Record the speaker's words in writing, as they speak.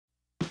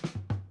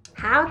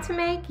How to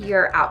make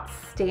your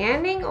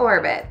outstanding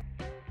orbit.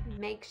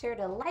 Make sure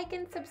to like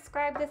and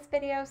subscribe this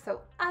video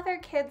so other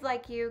kids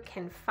like you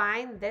can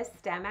find this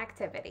STEM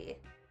activity.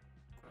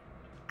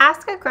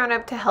 Ask a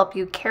grown-up to help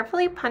you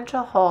carefully punch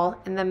a hole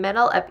in the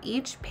middle of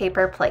each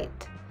paper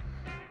plate.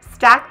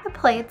 Stack the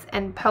plates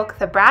and poke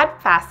the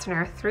brad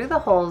fastener through the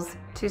holes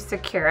to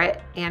secure it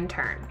and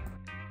turn.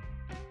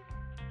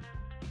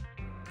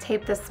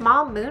 Tape the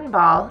small moon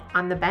ball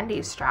on the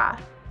bendy straw.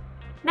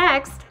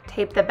 Next,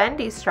 tape the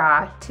bendy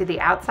straw to the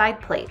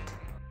outside plate.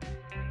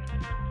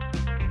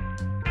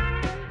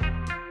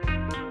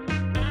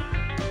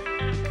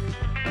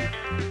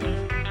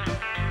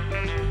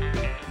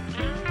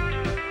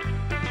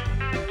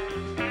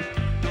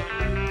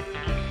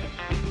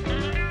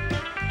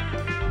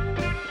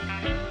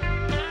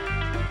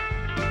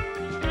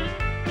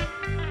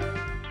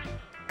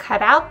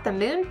 Cut out the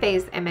moon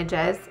phase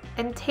images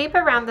and tape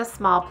around the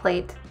small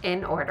plate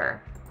in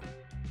order.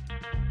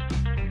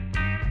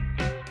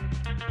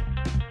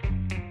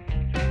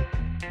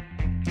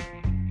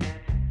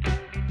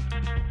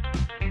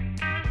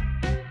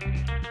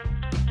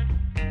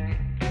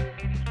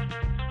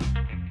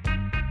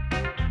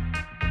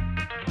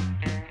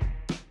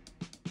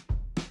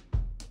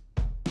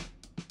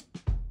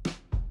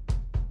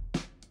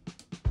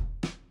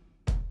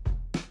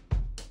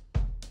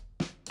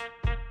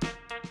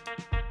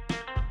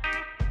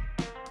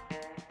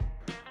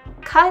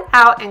 Cut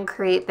out and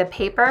create the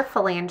paper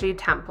Flange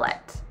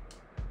template.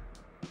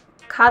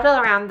 Cut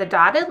around the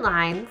dotted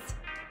lines,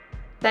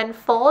 then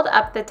fold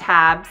up the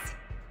tabs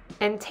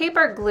and tape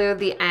or glue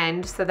the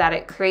end so that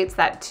it creates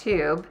that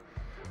tube.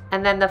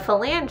 And then the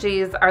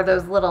phalanges are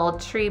those little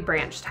tree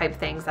branch type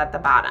things at the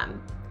bottom.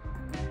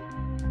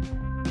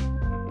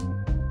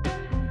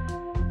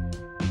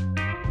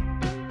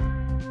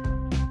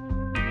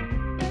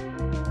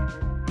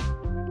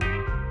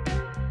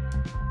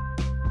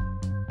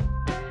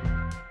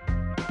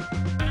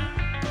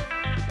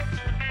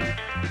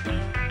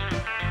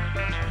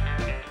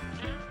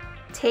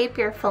 Tape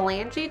your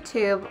phalange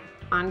tube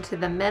onto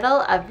the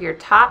middle of your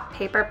top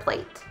paper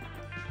plate.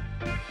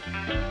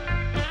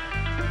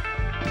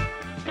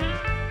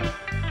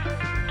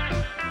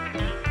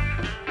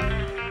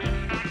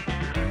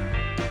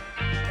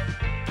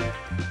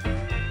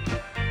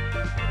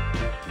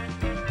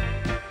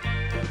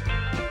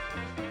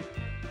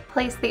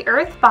 Place the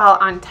earth ball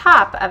on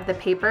top of the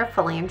paper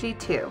phalange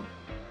tube.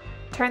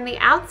 Turn the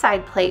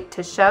outside plate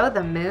to show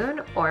the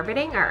moon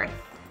orbiting Earth.